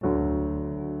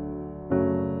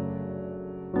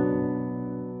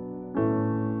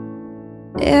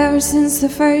ever since the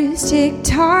first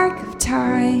tick-tock of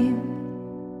time.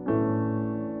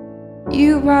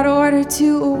 You brought order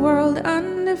to a world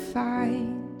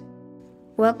undefined.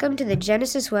 Welcome to the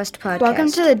Genesis West Podcast.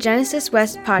 Welcome to the Genesis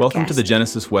West Podcast. Welcome to the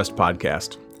Genesis West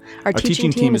Podcast. Our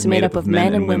teaching team is made up of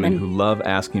men and women who love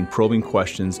asking probing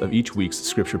questions of each week's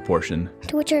scripture portion,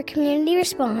 to which our community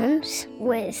responds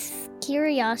with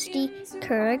curiosity,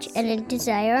 courage, and a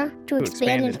desire to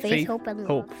expand in faith, hope,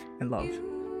 and love.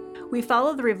 We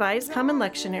follow the Revised Common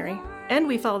Lectionary, and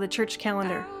we follow the church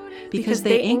calendar, because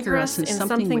they anchor us in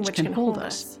something which can hold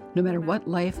us, no matter what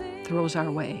life throws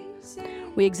our way.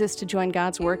 We exist to join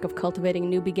God's work of cultivating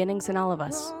new beginnings in all of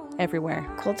us, everywhere.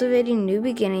 Cultivating new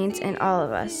beginnings in all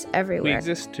of us, everywhere. We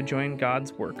exist to join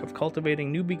God's work of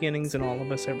cultivating new beginnings in all of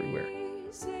us, everywhere.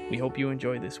 We hope you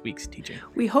enjoy this week's teaching.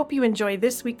 We hope you enjoy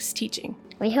this week's teaching.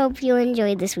 We hope you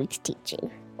enjoy this week's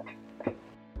teaching.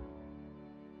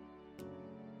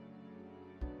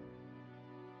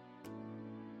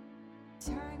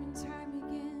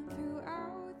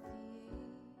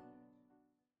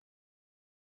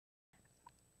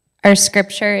 Our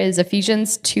scripture is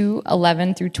Ephesians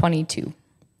 2:11 through 22.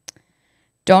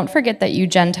 Don't forget that you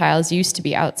Gentiles used to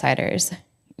be outsiders.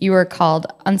 You were called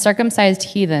uncircumcised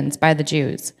heathens by the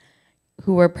Jews,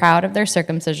 who were proud of their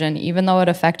circumcision, even though it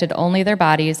affected only their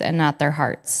bodies and not their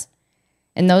hearts.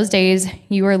 In those days,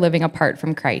 you were living apart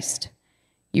from Christ.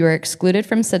 You were excluded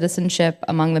from citizenship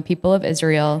among the people of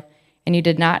Israel, and you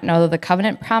did not know the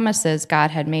covenant promises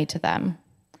God had made to them.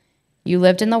 You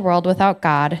lived in the world without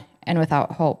God and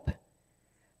without hope.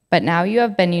 But now you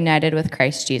have been united with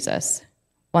Christ Jesus.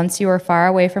 Once you were far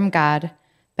away from God,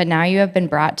 but now you have been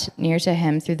brought near to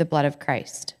him through the blood of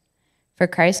Christ. For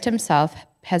Christ himself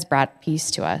has brought peace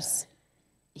to us.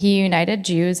 He united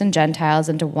Jews and Gentiles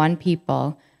into one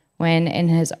people when, in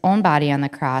his own body on the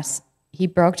cross, he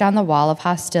broke down the wall of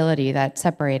hostility that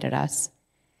separated us.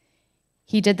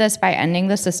 He did this by ending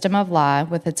the system of law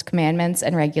with its commandments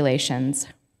and regulations.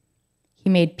 He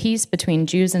made peace between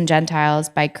Jews and Gentiles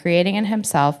by creating in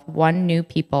himself one new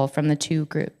people from the two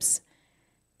groups.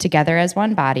 Together as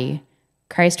one body,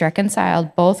 Christ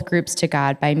reconciled both groups to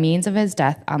God by means of his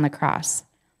death on the cross,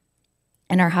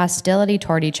 and our hostility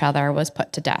toward each other was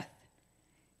put to death.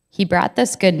 He brought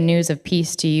this good news of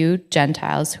peace to you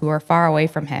Gentiles who are far away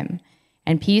from him,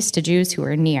 and peace to Jews who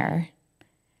are near.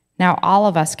 Now all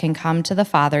of us can come to the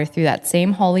Father through that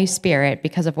same Holy Spirit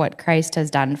because of what Christ has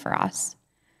done for us.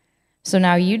 So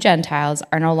now you Gentiles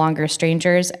are no longer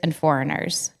strangers and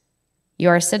foreigners. You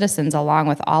are citizens along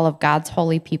with all of God's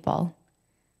holy people.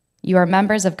 You are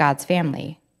members of God's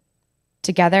family.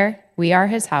 Together, we are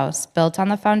his house, built on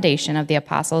the foundation of the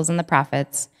apostles and the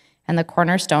prophets, and the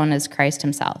cornerstone is Christ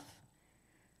himself.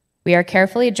 We are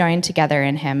carefully joined together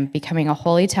in him, becoming a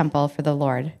holy temple for the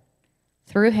Lord.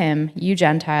 Through him, you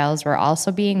Gentiles were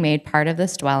also being made part of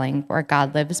this dwelling where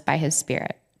God lives by his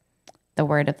Spirit. The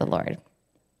word of the Lord.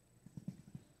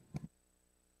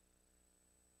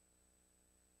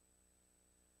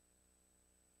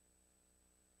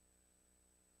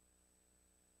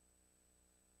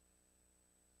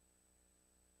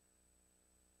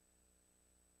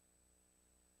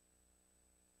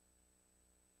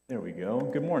 There we go.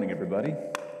 Good morning, everybody.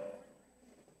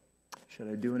 Should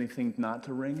I do anything not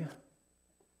to ring?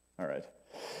 All right.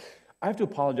 I have to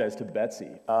apologize to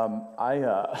Betsy.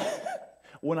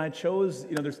 When I chose,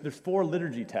 there's 4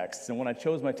 liturgy texts, and when I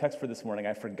chose my text for this morning,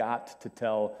 I forgot to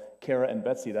tell Kara and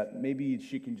Betsy that maybe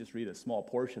she can just read a small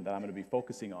portion that I'm going to be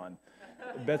focusing on.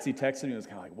 Betsy texted me and was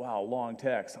kind of like, wow, long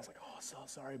text. I was like, oh, so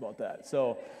sorry about that.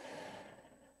 So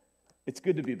it's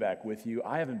good to be back with you.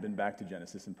 I haven't been back to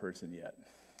Genesis in person yet.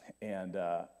 And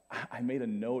I made a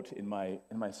note in my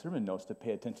sermon notes to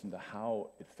pay attention to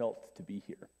how it felt to be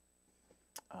here.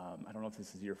 I don't know if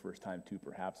this is your first time too,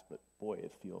 perhaps, but boy,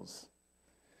 it feels.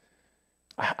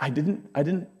 I didn't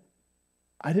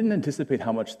anticipate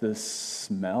how much the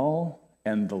smell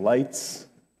and the lights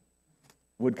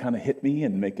would kind of hit me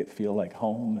and make it feel like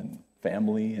home and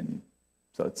family, and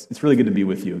so it's really good to be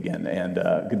with you again. And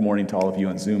good morning to all of you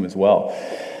on Zoom as well.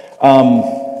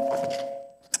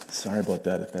 Sorry about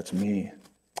that if that's me.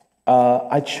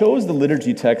 I chose the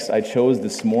liturgy text I chose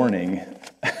this morning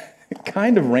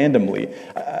kind of randomly.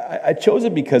 I chose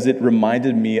it because it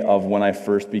reminded me of when I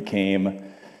first became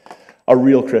a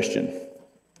real Christian.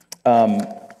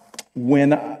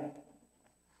 When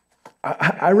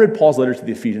I read Paul's letter to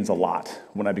the Ephesians a lot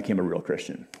when I became a real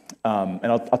Christian. And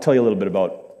I'll tell you a little bit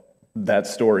about that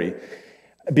story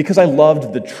because I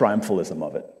loved the triumphalism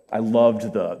of it. I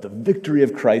loved the victory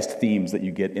of Christ themes that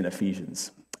you get in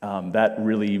Ephesians. That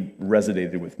really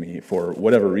resonated with me for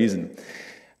whatever reason.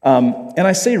 And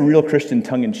I say real Christian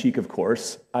tongue-in-cheek, of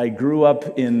course. I grew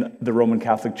up in the Roman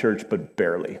Catholic Church, but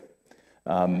barely.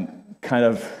 Kind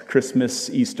of Christmas,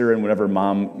 Easter, and whenever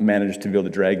Mom managed to be able to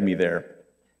drag me there.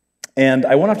 And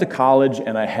I went off to college,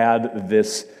 and I had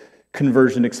this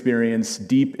conversion experience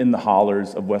deep in the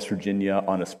hollers of West Virginia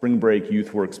on a spring break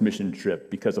YouthWorks mission trip,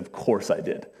 because of course I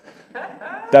did.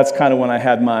 That's kind of when I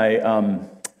had my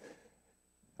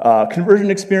conversion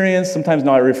experience. Sometimes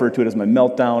now I refer to it as my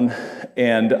meltdown.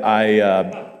 And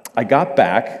I got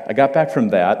back from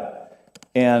that,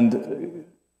 and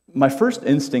my first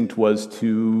instinct was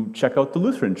to check out the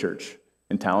Lutheran church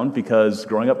in town, because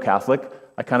growing up Catholic,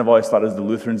 I kind of always thought of the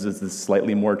Lutherans as the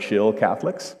slightly more chill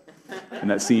Catholics, and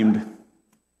that seemed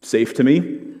safe to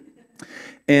me.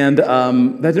 And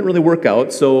that didn't really work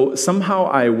out, so somehow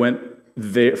I went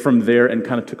from there and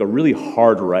kind of took a really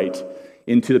hard right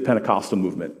into the Pentecostal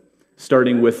movement,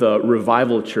 starting with a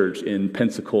revival church in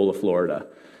Pensacola, Florida,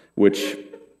 which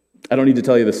I don't need to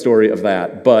tell you the story of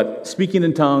that, but speaking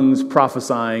in tongues,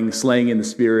 prophesying, slaying in the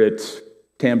spirit,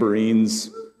 tambourines,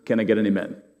 can I get an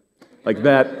amen? Like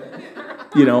that,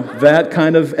 that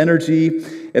kind of energy.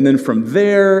 And then from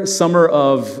there, summer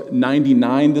of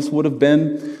 99, this would have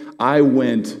been, I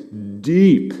went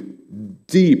deep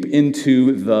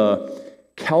into the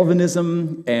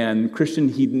Calvinism and Christian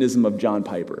hedonism of John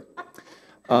Piper.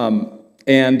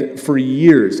 And for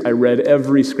years, I read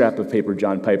every scrap of paper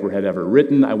John Piper had ever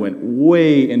written. I went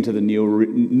way into the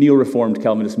Neo-Reformed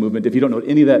Calvinist movement. If you don't know what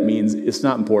any of that means, it's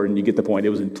not important. You get the point. It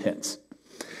was intense.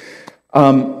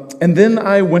 And then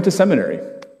I went to seminary,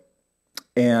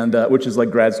 and which is like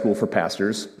grad school for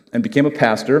pastors, and became a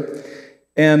pastor.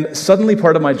 And suddenly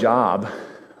part of my job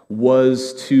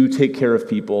was to take care of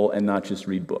people and not just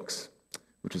read books,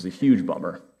 which is a huge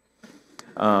bummer.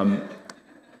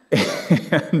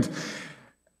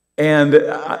 And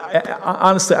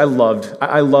honestly, I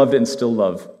loved and still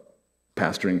love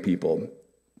pastoring people.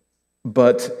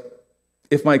 But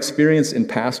if my experience in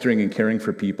pastoring and caring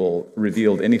for people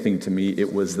revealed anything to me,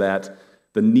 it was that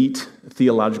the neat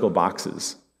theological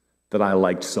boxes that I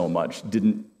liked so much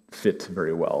didn't fit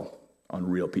very well on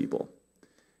real people.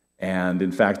 And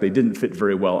in fact, they didn't fit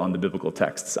very well on the biblical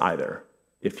texts either,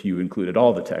 if you included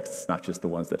all the texts, not just the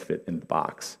ones that fit in the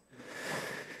box.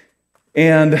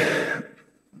 And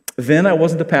then I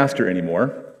wasn't a pastor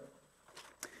anymore.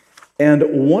 And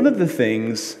one of the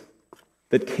things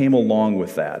that came along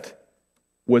with that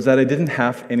was that I didn't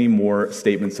have any more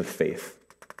statements of faith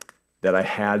that I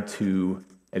had to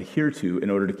adhere to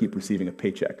in order to keep receiving a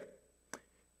paycheck.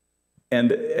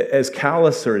 And as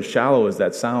callous or as shallow as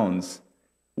that sounds,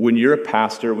 when you're a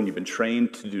pastor, when you've been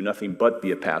trained to do nothing but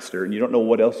be a pastor, and you don't know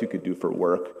what else you could do for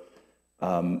work,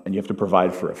 and you have to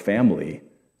provide for a family,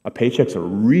 a paycheck's a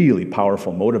really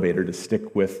powerful motivator to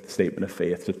stick with statement of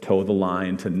faith, to toe the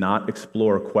line, to not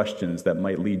explore questions that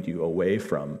might lead you away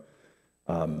from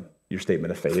your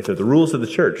statement of faith or the rules of the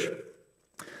church.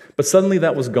 But suddenly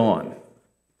that was gone.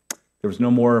 There was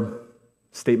no more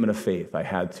statement of faith I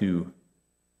had to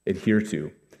adhere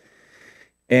to.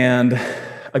 And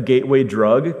a gateway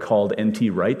drug called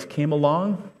N.T. Wright came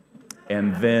along,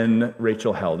 and then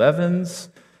Rachel Held Evans,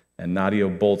 and Nadia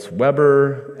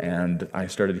Bolz-Weber, and I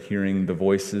started hearing the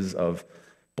voices of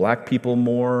black people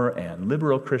more, and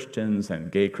liberal Christians,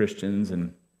 and gay Christians,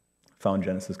 and found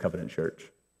Genesis Covenant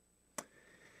Church.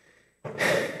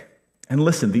 And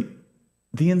listen,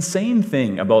 the insane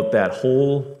thing about that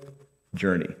whole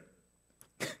journey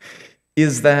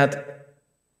is that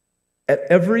at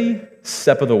every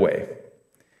step of the way,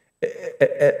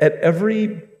 at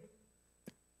every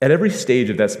stage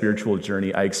of that spiritual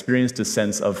journey, I experienced a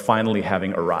sense of finally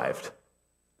having arrived.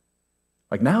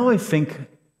 Like, now I think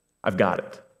I've got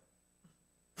it.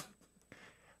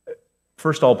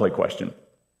 First all-play question.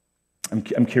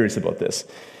 I'm curious about this.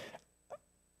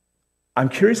 I'm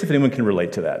curious if anyone can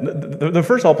relate to that. The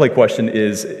first all-play question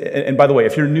is, and by the way,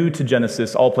 if you're new to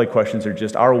Genesis, all-play questions are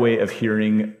just our way of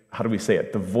hearing, how do we say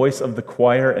it, the voice of the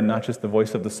choir and not just the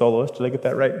voice of the soloist. Did I get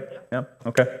that right? Yeah?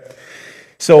 Okay.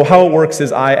 So how it works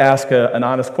is I ask an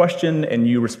honest question, and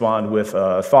you respond with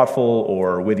a thoughtful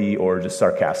or witty or just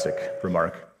sarcastic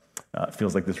remark. It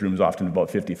feels like this room's often about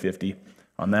 50-50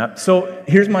 on that. So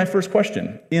here's my first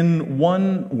question. In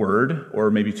one word,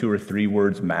 or maybe 2 or 3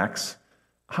 words max,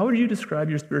 how would you describe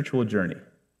your spiritual journey? I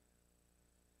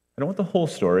don't want the whole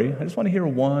story. I just want to hear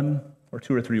 1 or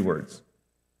 2 or 3 words.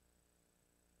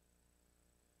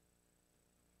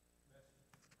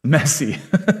 Messy.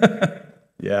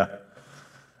 Yeah.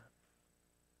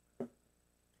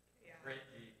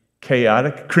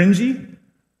 Chaotic. Cringy?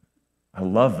 I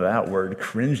love that word,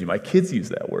 cringy. My kids use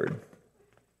that word.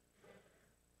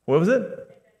 What was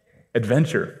it?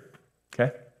 adventure.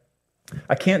 Okay?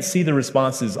 I can't see the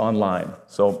responses online,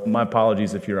 so my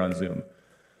apologies if you're on Zoom.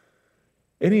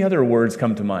 Any other words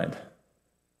come to mind?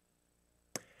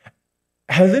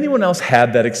 Has anyone else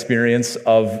had that experience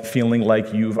of feeling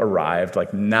like you've arrived?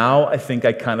 Like, now I think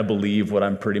I kind of believe what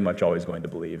I'm pretty much always going to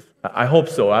believe. I hope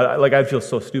so. I'd feel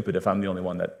so stupid if I'm the only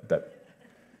one that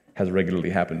has regularly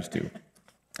happens to.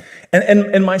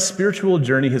 And my spiritual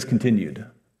journey has continued.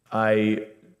 I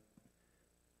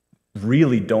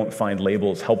really don't find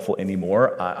labels helpful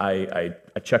anymore. I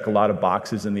check a lot of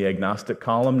boxes in the agnostic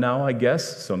column now, I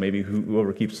guess. So maybe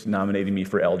whoever keeps nominating me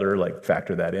for elder, like,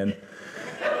 factor that in.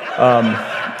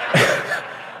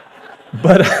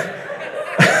 But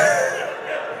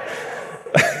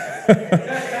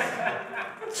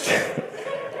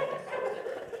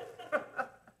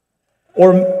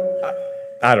or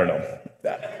I don't know.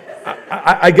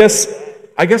 I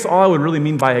guess all I would really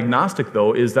mean by agnostic,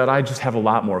 though, is that I just have a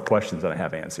lot more questions than I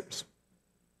have answers.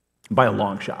 By a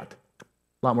long shot.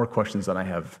 A lot more questions than I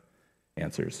have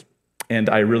answers. And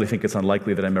I really think it's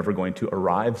unlikely that I'm ever going to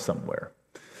arrive somewhere.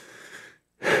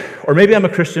 Or maybe I'm a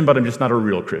Christian, but I'm just not a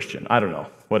real Christian. I don't know.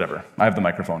 Whatever. I have the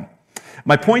microphone.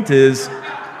 My point is,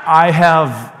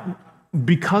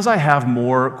 because I have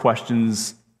more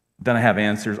questions than I have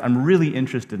answers, I'm really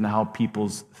interested in how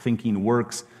people's thinking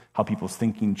works, how people's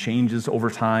thinking changes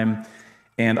over time,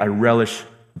 and I relish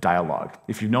dialogue.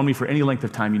 If you've known me for any length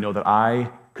of time, you know that I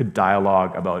could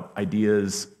dialogue about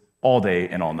ideas all day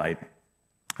and all night.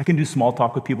 I can do small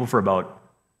talk with people for about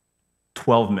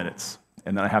 12 minutes.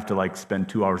 And then I have to spend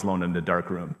 2 hours alone in a dark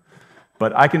room.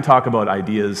 But I can talk about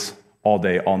ideas all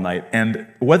day, all night. And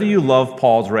whether you love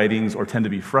Paul's writings or tend to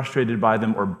be frustrated by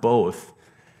them or both,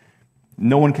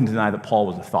 no one can deny that Paul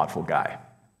was a thoughtful guy.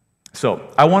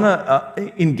 So I want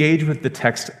to engage with the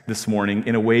text this morning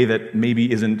in a way that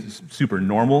maybe isn't super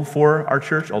normal for our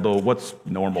church, although what's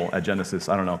normal at Genesis?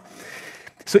 I don't know.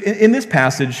 So in this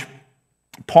passage,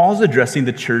 Paul's addressing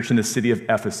the church in the city of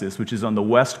Ephesus, which is on the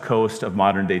west coast of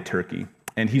modern-day Turkey.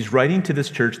 And he's writing to this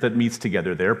church that meets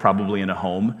together there, probably in a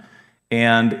home.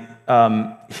 And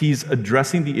he's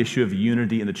addressing the issue of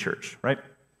unity in the church, right?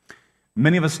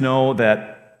 Many of us know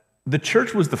that the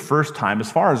church was the first time, as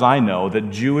far as I know, that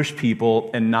Jewish people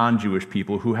and non-Jewish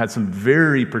people who had some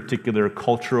very particular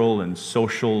cultural and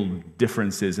social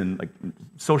differences and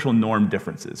social norm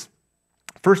differences,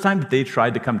 first time that they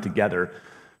tried to come together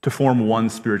to form one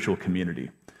spiritual community,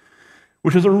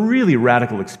 which was a really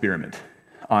radical experiment,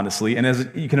 honestly. And as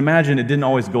you can imagine, it didn't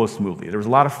always go smoothly. There was a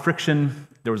lot of friction.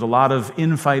 There was a lot of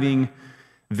infighting.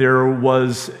 There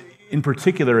was, in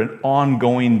particular, an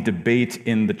ongoing debate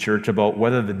in the church about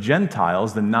whether the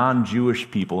Gentiles, the non-Jewish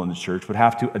people in the church, would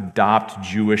have to adopt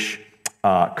Jewish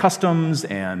customs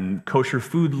and kosher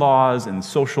food laws and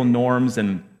social norms.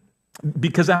 And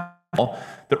because after all,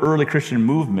 the early Christian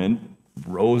movement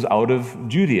rose out of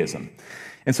Judaism.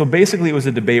 And so basically it was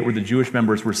a debate where the Jewish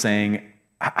members were saying,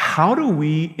 how do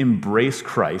we embrace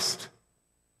Christ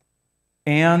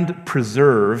and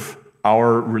preserve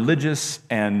our religious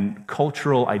and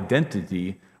cultural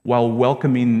identity while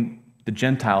welcoming the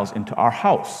Gentiles into our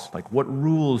house? What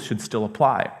rules should still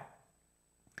apply?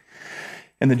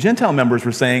 And the Gentile members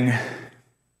were saying,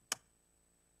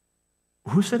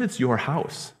 who said it's your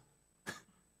house?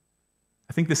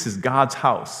 I think this is God's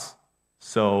house.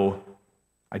 So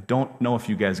I don't know if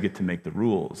you guys get to make the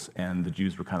rules. And the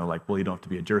Jews were kind of like, well, you don't have to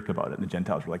be a jerk about it. And the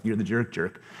Gentiles were like, you're the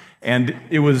jerk. And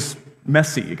it was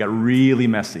messy. It got really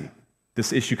messy.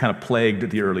 This issue kind of plagued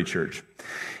the early church.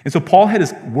 And so Paul had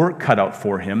his work cut out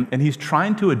for him, and he's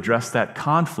trying to address that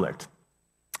conflict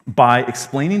by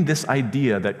explaining this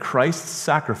idea that Christ's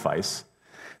sacrifice,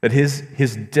 that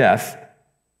his death,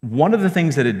 one of the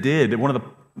things that it did,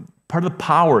 part of the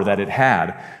power that it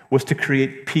had was to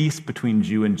create peace between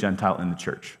Jew and Gentile in the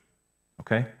church.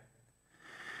 Okay?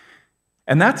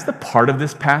 And that's the part of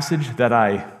this passage that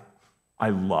I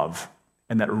love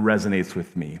and that resonates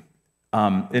with me.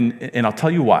 And I'll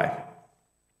tell you why.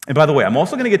 And by the way, I'm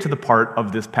also going to get to the part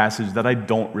of this passage that I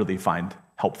don't really find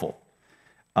helpful.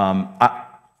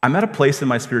 I'm at a place in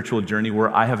my spiritual journey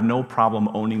where I have no problem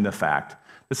owning the fact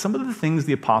that some of the things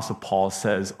the Apostle Paul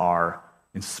says are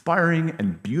inspiring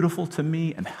and beautiful to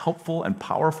me and helpful and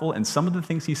powerful, and some of the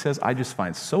things he says I just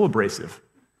find so abrasive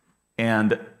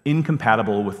and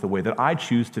incompatible with the way that I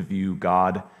choose to view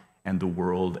God and the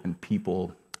world and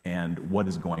people and what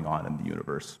is going on in the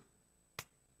universe.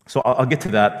 So I'll get to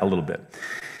that a little bit.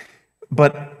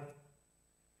 But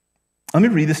let me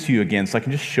read this to you again so I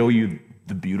can just show you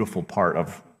the beautiful part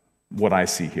of what I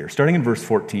see here. Starting in verse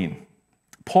 14,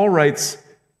 Paul writes,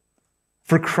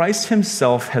 "For Christ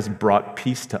himself has brought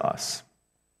peace to us.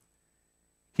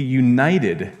 He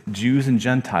united Jews and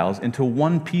Gentiles into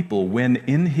one people when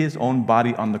in his own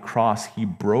body on the cross, he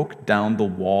broke down the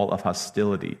wall of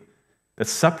hostility that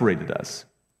separated us.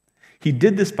 He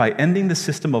did this by ending the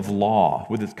system of law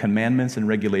with its commandments and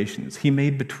regulations. He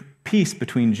made peace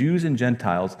between Jews and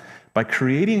Gentiles by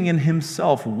creating in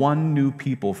himself one new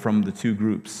people from the two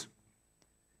groups.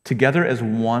 Together as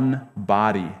one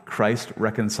body, Christ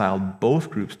reconciled both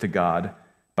groups to God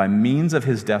by means of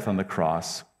his death on the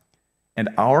cross, and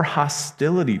our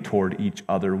hostility toward each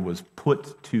other was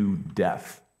put to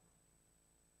death.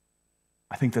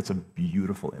 I think that's a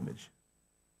beautiful image.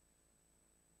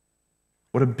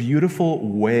 What a beautiful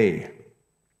way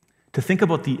to think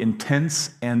about the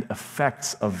intents and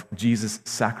effects of Jesus'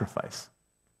 sacrifice.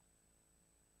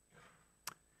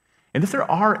 And if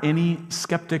there are any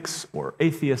skeptics or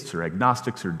atheists or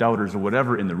agnostics or doubters or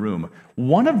whatever in the room,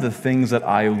 one of the things that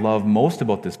I love most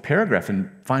about this paragraph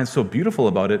and find so beautiful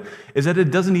about it is that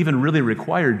it doesn't even really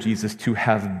require Jesus to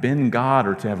have been God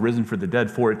or to have risen from the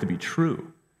dead for it to be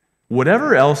true.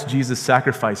 Whatever else Jesus'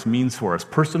 sacrifice means for us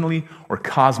personally or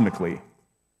cosmically,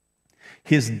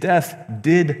 his death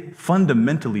did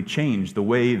fundamentally change the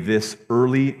way this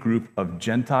early group of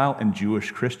Gentile and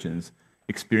Jewish Christians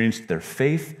experienced their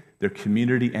faith, their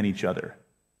community, and each other.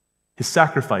 His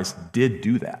sacrifice did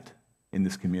do that in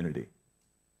this community.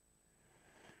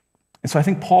 And so I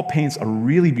think Paul paints a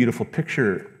really beautiful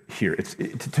picture here.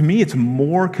 To me, it's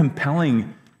more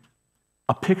compelling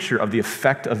a picture of the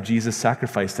effect of Jesus'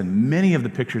 sacrifice than many of the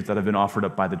pictures that have been offered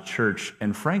up by the church,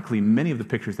 and frankly, many of the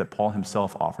pictures that Paul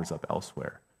himself offers up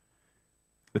elsewhere.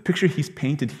 The picture he's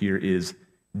painted here is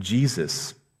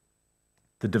Jesus,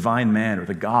 the divine man or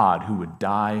the God who would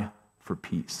die for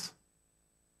peace.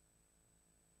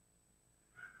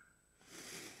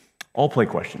 All play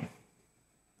question.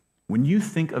 When you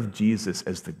think of Jesus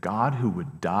as the God who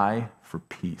would die for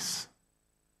peace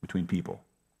between people,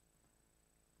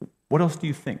 what else do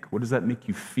you think? What does that make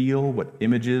you feel? What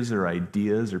images or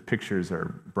ideas or pictures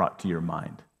are brought to your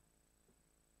mind?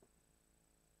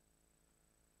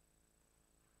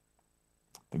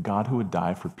 The God who would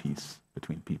die for peace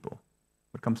between people.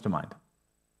 What comes to mind?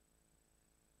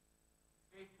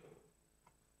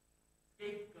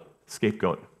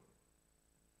 Scapegoat.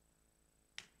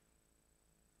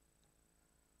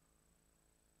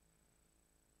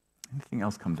 Anything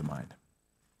else come to mind?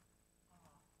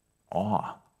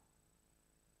 Awe.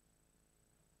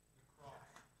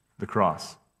 The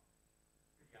cross.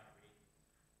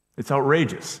 It's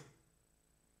outrageous.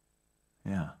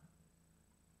 Yeah.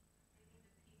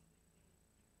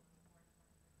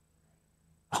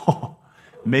 Oh,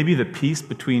 maybe the peace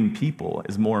between people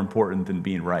is more important than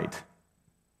being right.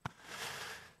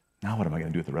 Now what am I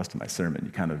going to do with the rest of my sermon?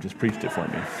 You kind of just preached it for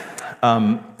me.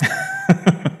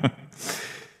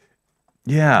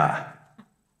 Yeah.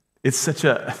 It's such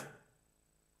a...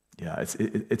 Yeah,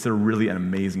 it's a really an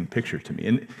amazing picture to me.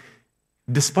 And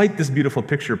despite this beautiful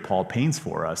picture Paul paints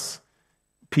for us,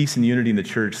 peace and unity in the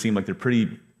church seem like they're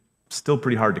still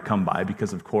pretty hard to come by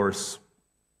because, of course,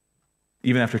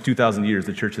 even after 2,000 years,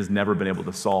 the church has never been able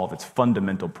to solve its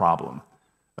fundamental problem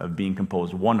of being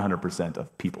composed 100%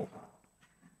 of people.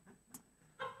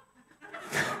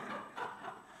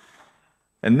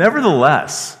 And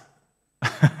nevertheless,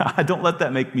 don't let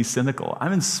that make me cynical.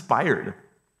 I'm inspired.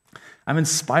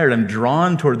 I'm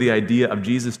drawn toward the idea of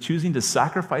Jesus choosing to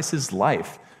sacrifice his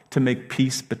life to make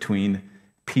peace between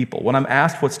people. When I'm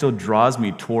asked what still draws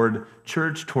me toward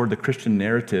church, toward the Christian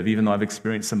narrative, even though I've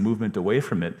experienced some movement away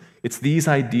from it, it's these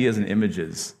ideas and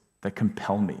images that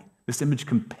compel me. This image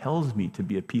compels me to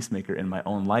be a peacemaker in my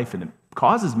own life, and it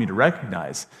causes me to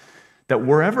recognize that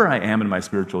wherever I am in my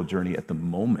spiritual journey at the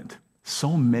moment,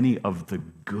 so many of the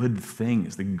good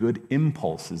things, the good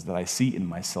impulses that I see in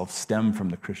myself stem from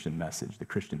the Christian message, the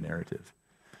Christian narrative.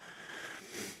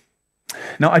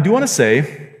 Now, I do want to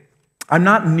say, I'm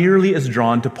not nearly as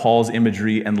drawn to Paul's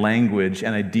imagery and language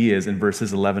and ideas in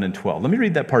verses 11 and 12. Let me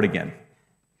read that part again.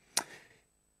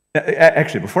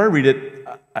 Actually, before I read it,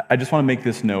 I just want to make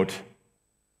this note.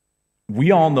 We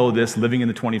all know this, living in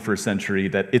the 21st century,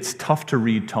 that it's tough to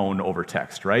read tone over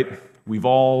text, right? We've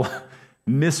all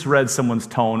misread someone's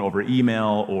tone over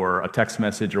email or a text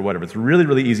message or whatever. It's really,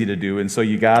 really easy to do, and so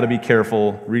you got to be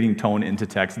careful reading tone into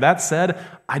text. That said,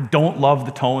 I don't love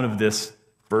the tone of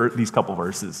these couple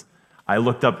verses. I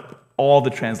looked up all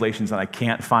the translations, and I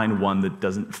can't find one that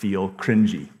doesn't feel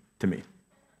cringy to me.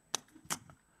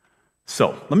 So,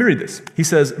 let me read this. He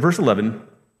says, verse 11,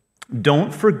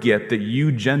 "Don't forget that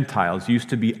you Gentiles used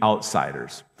to be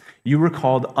outsiders. You were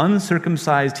called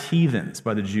uncircumcised heathens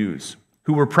by the Jews,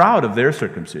 who were proud of their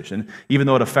circumcision, even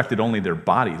though it affected only their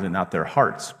bodies and not their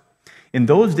hearts. In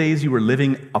those days, you were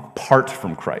living apart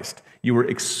from Christ. You were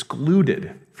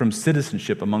excluded from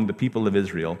citizenship among the people of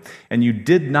Israel, and you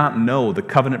did not know the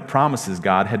covenant promises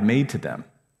God had made to them.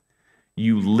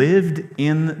 You lived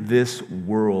in this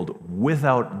world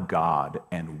without God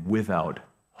and without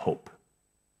hope.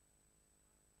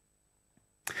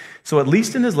 So, at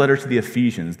least in his letter to the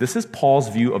Ephesians, this is Paul's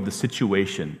view of the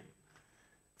situation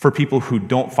for people who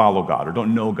don't follow God or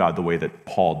don't know God the way that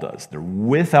Paul does. They're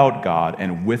without God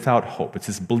and without hope. It's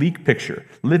this bleak picture,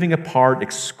 living apart,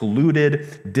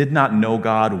 excluded, did not know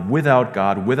God, without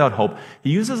hope. He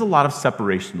uses a lot of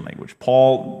separation language.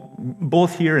 Paul,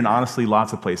 both here and honestly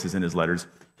lots of places in his letters,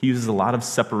 he uses a lot of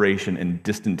separation and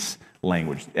distance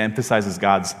language, emphasizes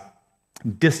God's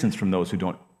distance from those who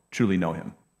don't truly know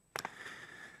him.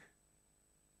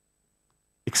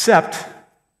 Except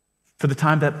for the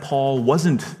time that Paul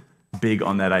wasn't big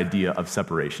on that idea of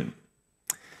separation.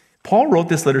 Paul wrote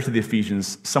this letter to the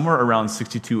Ephesians somewhere around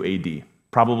 62 AD,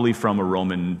 probably from a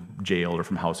Roman jail or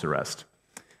from house arrest.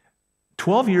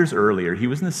 12 years earlier, he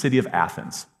was in the city of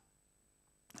Athens.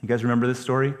 You guys remember this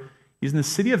story? He's in the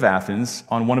city of Athens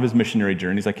on one of his missionary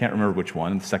journeys. I can't remember which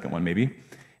one, the second one maybe.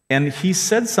 And he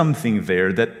said something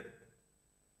there that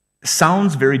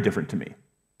sounds very different to me.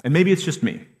 And maybe it's just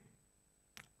me.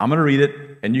 I'm going to read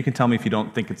it, and you can tell me if you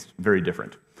don't think it's very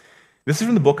different. This is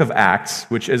from the book of Acts,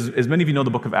 which, as many of you know, the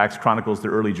book of Acts chronicles the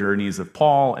early journeys of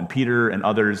Paul and Peter and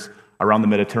others around the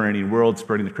Mediterranean world,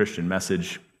 spreading the Christian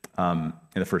message in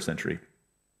the first century.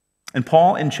 And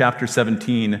Paul in chapter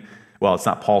 17, well, it's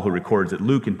not Paul who records it,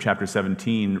 Luke in chapter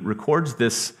 17 records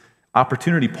this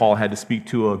opportunity Paul had to speak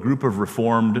to a group of a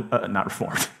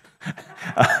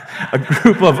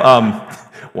group of,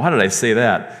 why did I say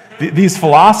that? These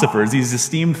philosophers, these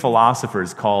esteemed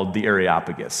philosophers called the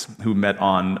Areopagus, who met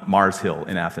on Mars Hill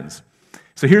in Athens.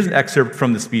 So here's an excerpt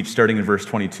from the speech starting in verse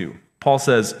 22. Paul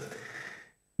says,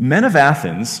 "Men of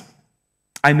Athens,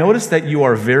 I noticed that you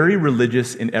are very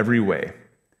religious in every way.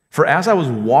 For as I was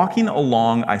walking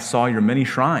along, I saw your many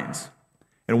shrines,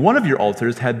 and one of your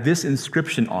altars had this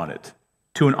inscription on it,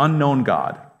 'To an unknown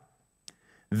God.'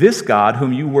 This God,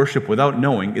 whom you worship without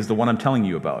knowing, is the one I'm telling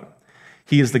you about.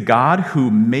 He is the God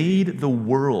who made the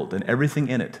world and everything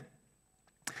in it.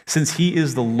 Since he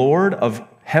is the Lord of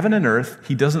heaven and earth,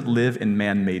 he doesn't live in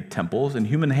man-made temples, and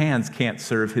human hands can't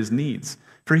serve his needs,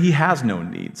 for he has no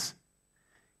needs.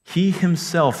 He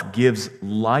himself gives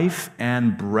life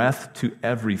and breath to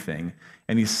everything,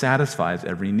 and he satisfies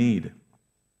every need.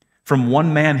 From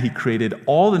one man he created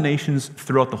all the nations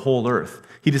throughout the whole earth.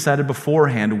 He decided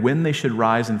beforehand when they should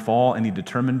rise and fall, and he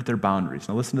determined their boundaries."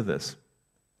 Now listen to this.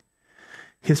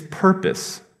 His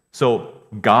purpose, so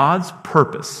God's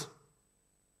purpose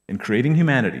in creating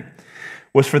humanity,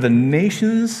 was for the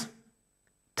nations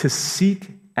to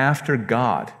seek after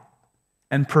God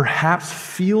and perhaps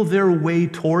feel their way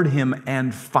toward him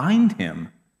and find him,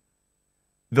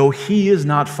 though he is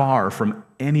not far from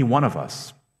any one of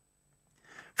us.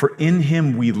 For in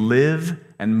him we live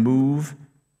and move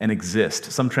and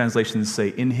exist. Some translations say,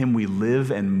 in him we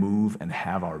live and move and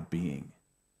have our being.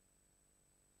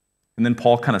 And then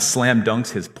Paul kind of slam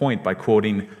dunks his point by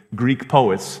quoting Greek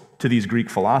poets to these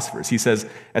Greek philosophers. He says,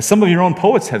 as some of your own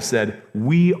poets have said,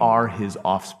 we are his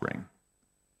offspring.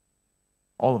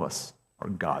 All of us are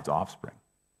God's offspring.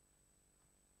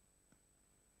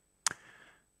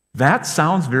 That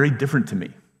sounds very different to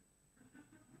me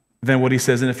than what he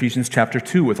says in Ephesians chapter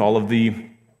 2 with all of the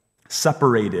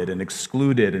separated and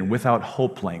excluded and without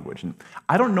hope language. And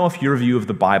I don't know if your view of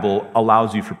the Bible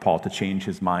allows you for Paul to change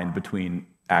his mind between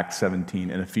Acts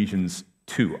 17 and Ephesians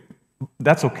 2.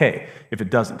 That's okay if it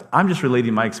doesn't. I'm just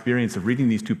relating my experience of reading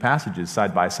these two passages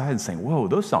side by side and saying, whoa,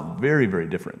 those sound very, very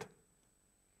different.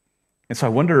 And so I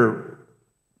wonder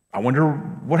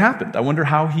what happened. I wonder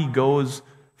how he goes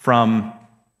from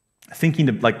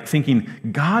thinking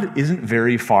God isn't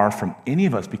very far from any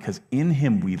of us because in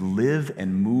him we live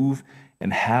and move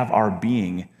and have our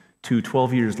being, to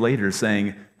 12 years later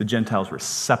saying the Gentiles were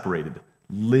separated,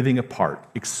 living apart,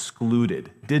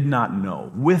 excluded, did not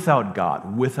know, without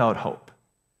God, without hope.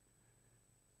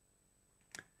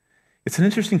 It's an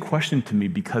interesting question to me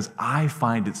because I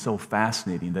find it so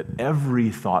fascinating that every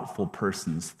thoughtful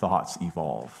person's thoughts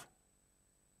evolve.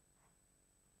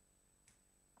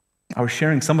 I was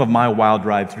sharing some of my wild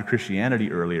ride through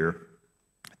Christianity earlier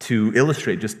to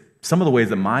illustrate just some of the ways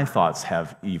that my thoughts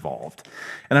have evolved.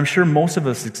 And I'm sure most of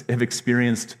us have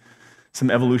experienced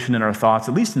some evolution in our thoughts,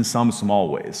 at least in some small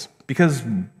ways, because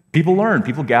people learn,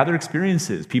 people gather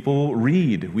experiences, people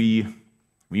read, we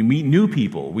meet new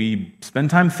people, we spend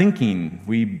time thinking,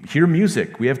 we hear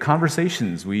music, we have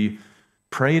conversations, we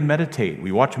pray and meditate,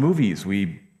 we watch movies,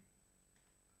 we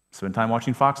spend time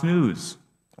watching Fox News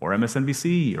or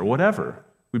MSNBC or whatever.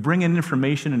 We bring in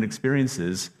information and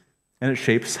experiences, and it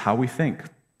shapes how we think.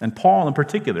 And Paul, in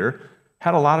particular,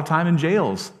 had a lot of time in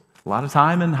jails, a lot of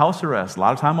time in house arrest, a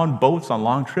lot of time on boats, on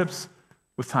long trips,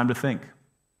 with time to think.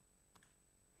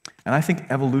 And I think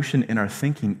evolution in our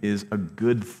thinking is a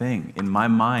good thing. In my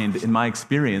mind, in my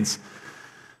experience,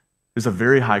 there's a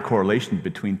very high correlation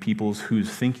between people whose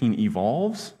thinking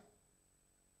evolves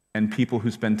and people who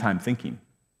spend time thinking.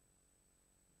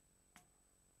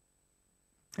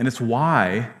 And it's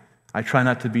why I try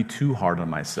not to be too hard on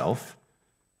myself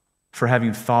for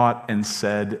having thought and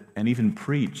said and even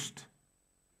preached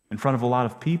in front of a lot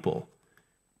of people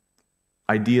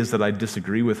ideas that I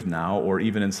disagree with now, or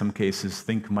even in some cases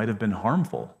think might have been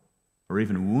harmful or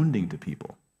even wounding to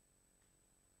people.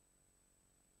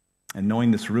 And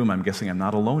knowing this room, I'm guessing I'm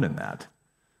not alone in that.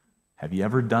 Have you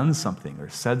ever done something or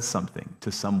said something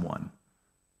to someone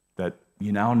that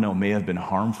you now know may have been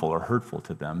harmful or hurtful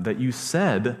to them, that you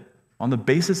said on the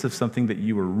basis of something that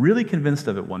you were really convinced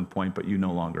of at one point, but you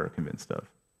no longer are convinced of?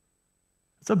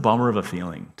 It's a bummer of a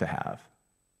feeling to have.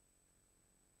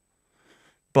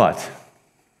 But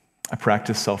I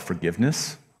practice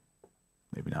self-forgiveness,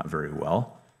 maybe not very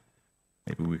well.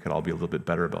 Maybe we could all be a little bit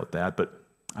better about that, but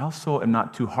I also am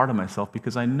not too hard on myself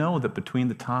because I know that between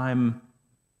the time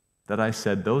that I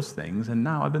said those things and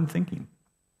now I've been thinking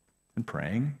and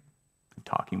praying and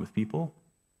talking with people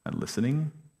and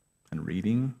listening and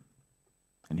reading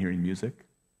and hearing music.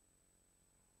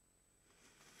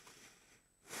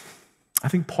 I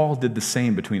think Paul did the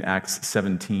same between Acts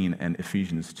 17 and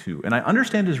Ephesians 2. And I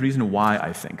understand his reason why,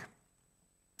 I think.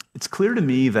 It's clear to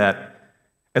me that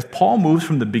as Paul moves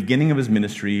from the beginning of his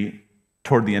ministry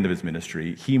toward the end of his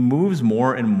ministry, he moves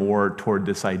more and more toward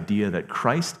this idea that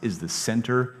Christ is the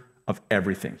center of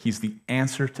everything. He's the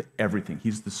answer to everything.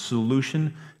 He's the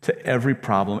solution to every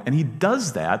problem. And he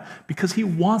does that because he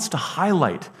wants to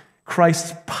highlight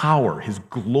Christ's power, his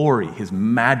glory, his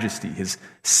majesty, his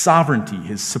sovereignty,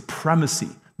 his supremacy.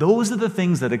 Those are the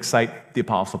things that excite the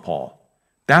Apostle Paul.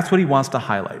 That's what he wants to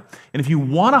highlight. And if you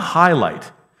want to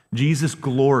highlight Jesus'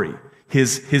 glory,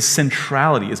 his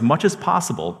centrality as much as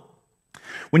possible,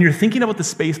 when you're thinking about the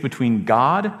space between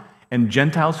God and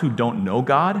Gentiles who don't know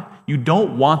God, you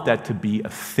don't want that to be a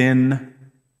thin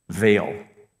veil,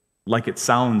 like it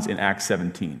sounds in Acts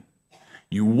 17.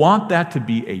 You want that to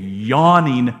be a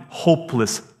yawning,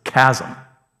 hopeless chasm,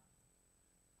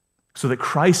 so that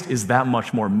Christ is that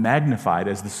much more magnified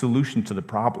as the solution to the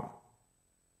problem.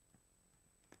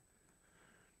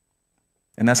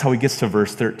 And that's how he gets to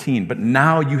verse 13. But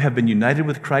now you have been united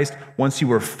with Christ. Once you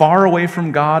were far away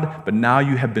from God, but now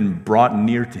you have been brought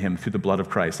near to him through the blood of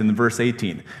Christ. And in verse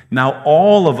 18, now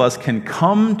all of us can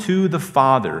come to the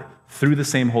Father through the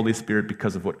same Holy Spirit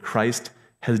because of what Christ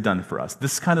has done for us.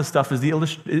 This kind of stuff is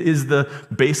the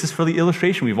basis for the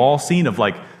illustration we've all seen of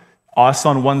like us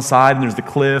on one side and there's the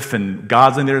cliff, and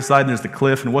God's on the other side and there's the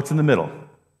cliff, and what's in the middle?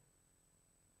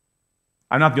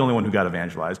 I'm not the only one who got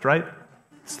evangelized, right?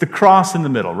 It's the cross in the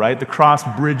middle, right? The cross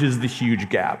bridges the huge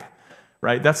gap,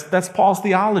 right? That's Paul's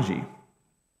theology.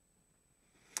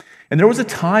 And there was a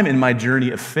time in my journey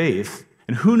of faith,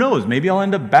 and who knows, maybe I'll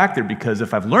end up back there, because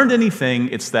if I've learned anything,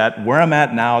 it's that where I'm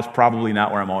at now is probably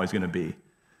not where I'm always going to be.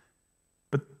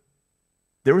 But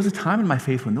there was a time in my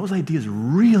faith when those ideas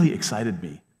really excited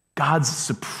me. God's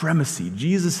supremacy,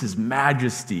 Jesus'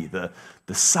 majesty, the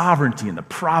sovereignty and the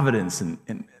providence,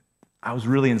 and I was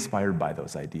really inspired by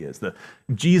those ideas.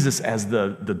 Jesus as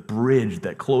the bridge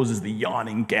that closes the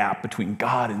yawning gap between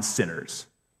God and sinners.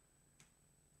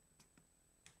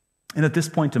 And at this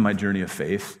point in my journey of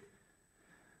faith,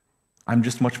 I'm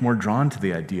just much more drawn to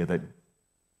the idea that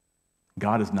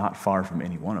God is not far from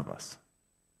any one of us.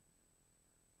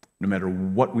 No matter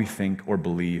what we think or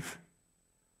believe,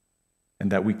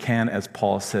 and that we can, as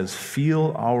Paul says,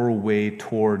 feel our way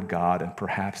toward God and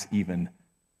perhaps even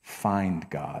find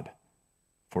God.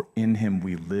 For in him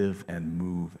we live and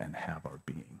move and have our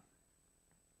being.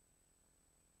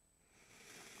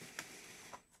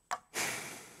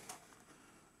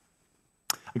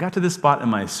 I got to this spot in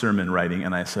my sermon writing,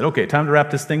 and I said, okay, time to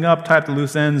wrap this thing up, tie up the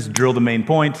loose ends, drill the main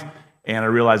point, and I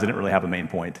realized I didn't really have a main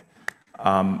point.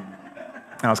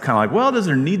 And I was kind of like, well, does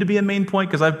there need to be a main point?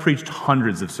 Because I've preached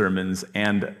hundreds of sermons,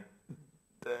 and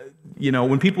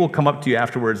when people come up to you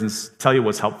afterwards and tell you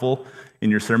what's helpful in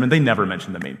your sermon, they never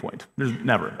mention the main point. There's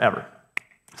never, ever.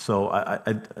 So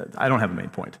I don't have a main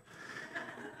point.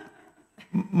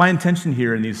 My intention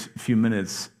here in these few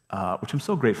minutes, which I'm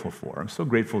so grateful for, I'm so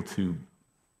grateful to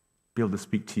be able to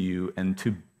speak to you and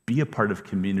to be a part of a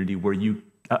community where you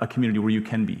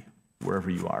can be, wherever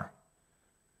you are.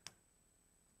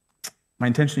 My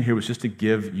intention here was just to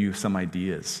give you some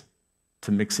ideas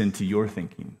to mix into your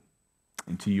thinking,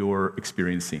 into your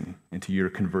experiencing, into your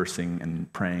conversing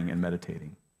and praying and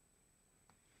meditating.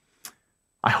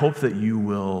 I hope that you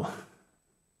will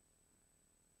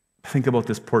think about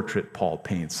this portrait Paul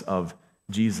paints of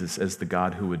Jesus as the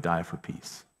God who would die for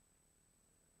peace.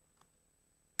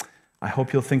 I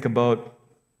hope you'll think about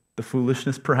the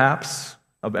foolishness, perhaps,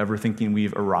 of ever thinking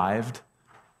we've arrived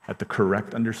at the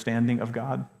correct understanding of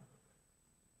God.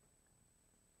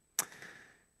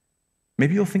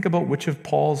 Maybe you'll think about which of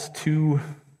Paul's two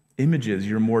images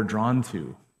you're more drawn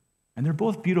to. And they're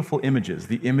both beautiful images.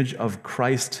 The image of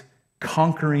Christ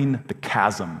conquering the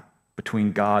chasm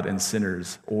between God and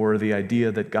sinners, or the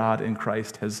idea that God in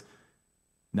Christ has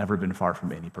never been far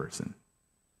from any person,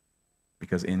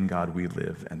 because in God we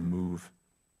live and move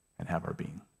and have our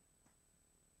being.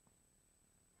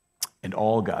 And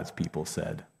all God's people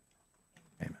said,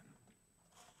 amen.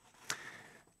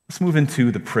 Let's move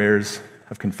into the prayers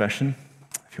of confession.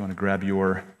 If you want to grab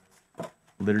your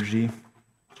liturgy.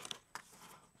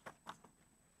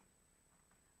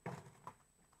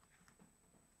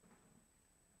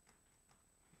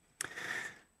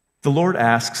 The Lord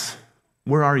asks,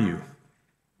 where are you?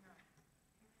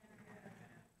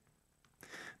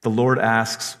 The Lord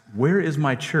asks, where is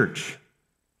my church?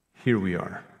 Here we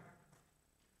are.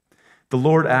 The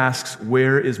Lord asks,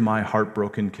 where is my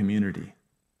heartbroken community?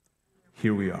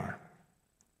 Here we are.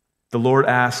 The Lord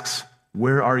asks,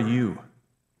 where are you?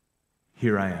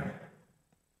 Here I am.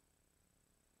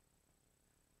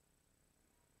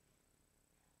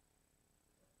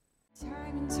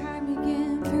 Time and time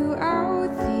again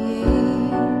throughout the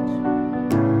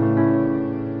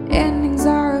age, endings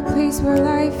are a place where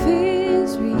life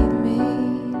is remade.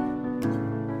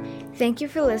 Thank you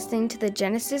for listening to the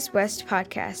Genesis West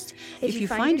podcast. If you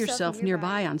find yourself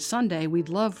nearby on Sunday, we'd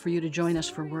love for you to join us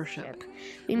for worship.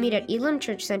 We meet at Elam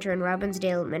Church Center in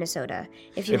Robbinsdale, Minnesota.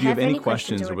 If you have any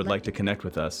questions or would like to connect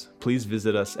with us, please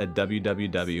visit us at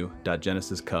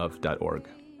www.genesiscov.org.